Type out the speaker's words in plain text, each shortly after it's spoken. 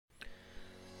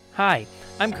Hi,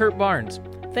 I'm Kurt Barnes.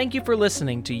 Thank you for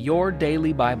listening to Your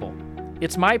Daily Bible.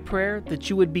 It's my prayer that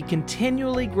you would be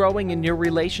continually growing in your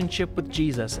relationship with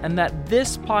Jesus and that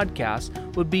this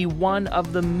podcast would be one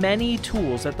of the many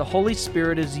tools that the Holy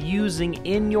Spirit is using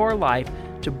in your life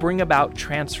to bring about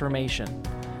transformation.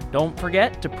 Don't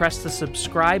forget to press the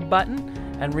subscribe button,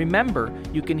 and remember,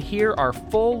 you can hear our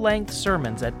full-length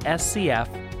sermons at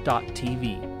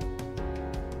scf.tv.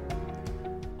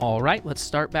 All right, let's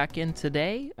start back in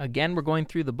today. Again, we're going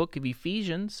through the book of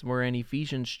Ephesians. We're in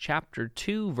Ephesians chapter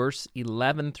 2, verse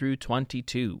 11 through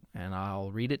 22, and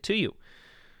I'll read it to you.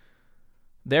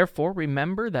 Therefore,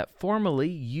 remember that formerly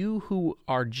you who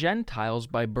are Gentiles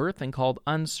by birth and called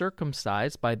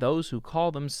uncircumcised by those who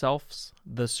call themselves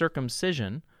the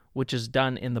circumcision, which is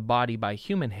done in the body by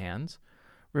human hands,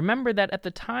 remember that at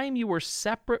the time you were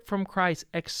separate from Christ,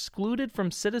 excluded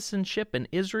from citizenship in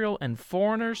Israel and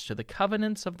foreigners to the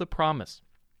covenants of the promise,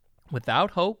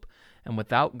 without hope and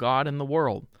without God in the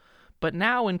world. But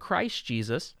now in Christ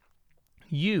Jesus,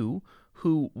 you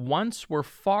who once were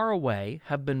far away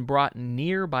have been brought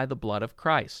near by the blood of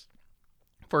Christ.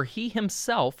 For he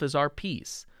himself is our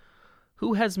peace,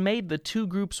 who has made the two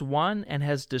groups one and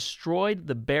has destroyed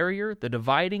the barrier, the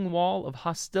dividing wall of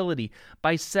hostility,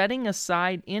 by setting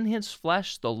aside in his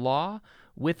flesh the law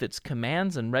with its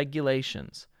commands and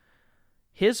regulations.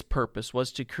 His purpose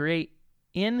was to create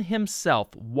in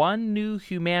himself one new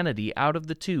humanity out of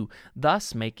the two,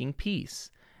 thus making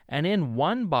peace, and in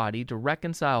one body to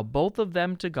reconcile both of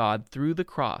them to God through the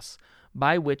cross,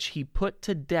 by which he put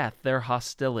to death their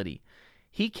hostility.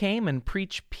 He came and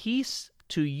preached peace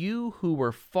to you who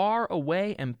were far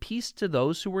away and peace to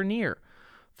those who were near.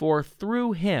 For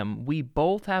through him we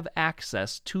both have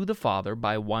access to the Father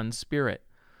by one Spirit.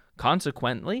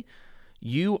 Consequently,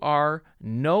 you are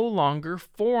no longer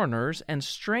foreigners and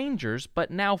strangers,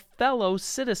 but now fellow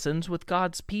citizens with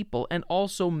God's people and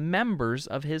also members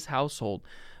of his household,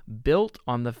 built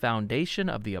on the foundation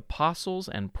of the apostles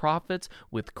and prophets,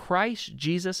 with Christ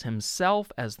Jesus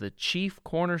himself as the chief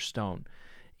cornerstone.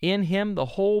 In him the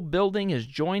whole building is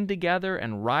joined together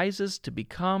and rises to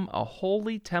become a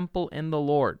holy temple in the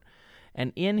Lord.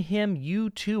 And in him you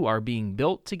too are being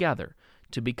built together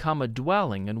to become a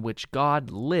dwelling in which God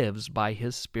lives by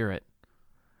his Spirit.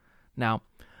 Now,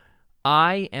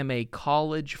 I am a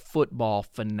college football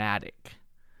fanatic.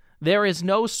 There is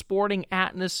no sporting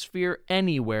atmosphere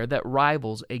anywhere that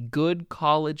rivals a good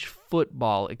college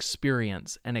football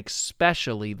experience, and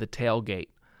especially the tailgate.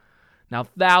 Now,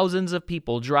 thousands of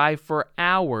people drive for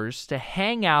hours to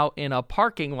hang out in a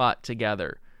parking lot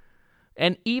together.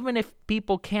 And even if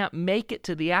people can't make it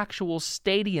to the actual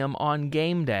stadium on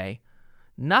game day,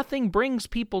 nothing brings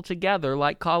people together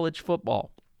like college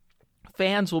football.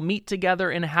 Fans will meet together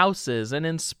in houses and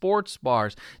in sports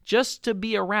bars just to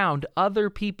be around other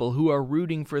people who are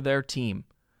rooting for their team.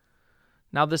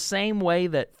 Now, the same way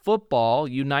that football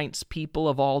unites people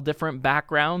of all different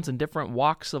backgrounds and different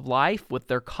walks of life with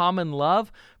their common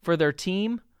love for their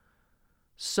team,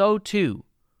 so too,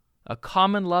 a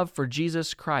common love for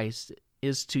Jesus Christ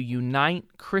is to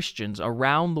unite Christians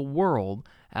around the world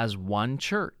as one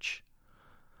church.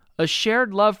 A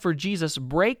shared love for Jesus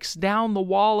breaks down the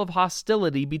wall of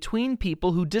hostility between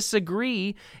people who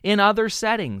disagree in other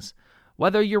settings.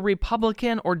 Whether you're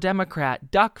Republican or Democrat,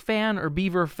 Duck fan or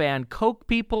Beaver fan, Coke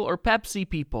people or Pepsi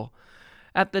people.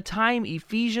 At the time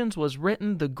Ephesians was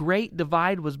written, the great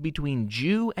divide was between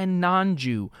Jew and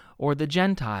non-Jew, or the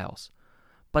Gentiles.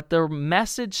 But the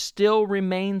message still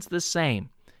remains the same.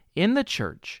 In the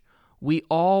church, we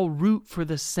all root for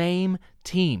the same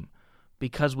team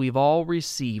because we've all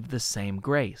received the same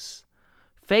grace.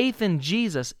 Faith in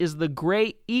Jesus is the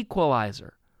great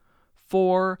equalizer.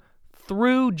 For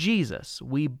through Jesus,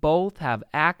 we both have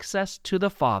access to the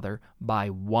Father by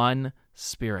one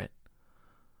Spirit.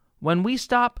 When we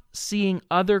stop seeing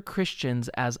other Christians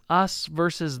as us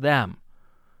versus them,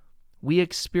 we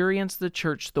experience the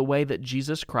church the way that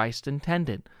Jesus Christ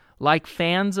intended. Like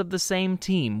fans of the same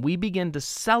team, we begin to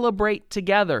celebrate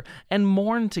together and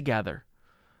mourn together.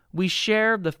 We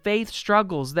share the faith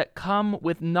struggles that come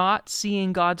with not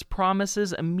seeing God's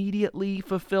promises immediately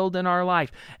fulfilled in our life,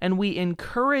 and we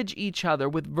encourage each other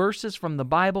with verses from the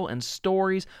Bible and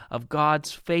stories of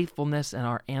God's faithfulness and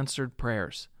our answered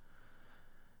prayers.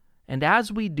 And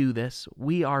as we do this,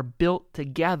 we are built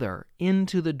together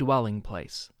into the dwelling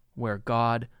place where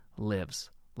God lives.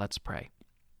 Let's pray.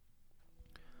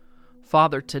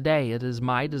 Father, today it is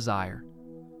my desire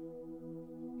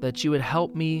that you would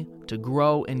help me to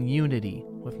grow in unity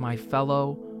with my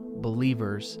fellow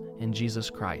believers in Jesus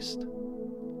Christ.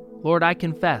 Lord, I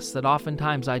confess that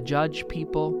oftentimes I judge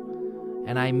people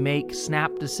and I make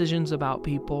snap decisions about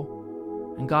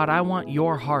people. And God, I want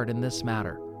your heart in this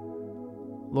matter.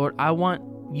 Lord, I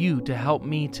want you to help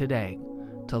me today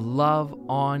to love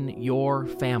on your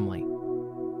family.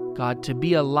 God, to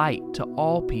be a light to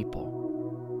all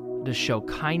people, to show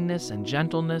kindness and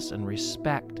gentleness and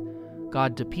respect,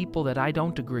 God, to people that I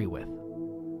don't agree with.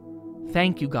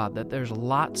 Thank you, God, that there's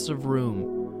lots of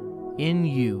room in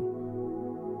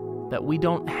you, that we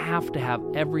don't have to have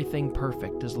everything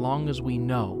perfect as long as we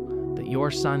know that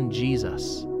your Son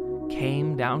Jesus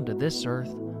came down to this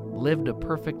earth, lived a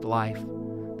perfect life,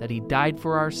 that he died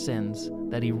for our sins,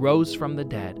 that he rose from the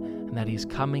dead, and that he's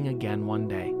coming again one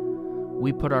day.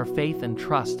 We put our faith and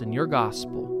trust in your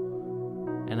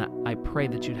gospel, and I pray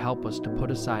that you'd help us to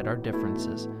put aside our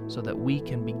differences so that we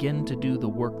can begin to do the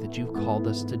work that you've called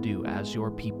us to do as your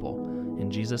people.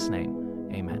 In Jesus' name,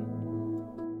 amen.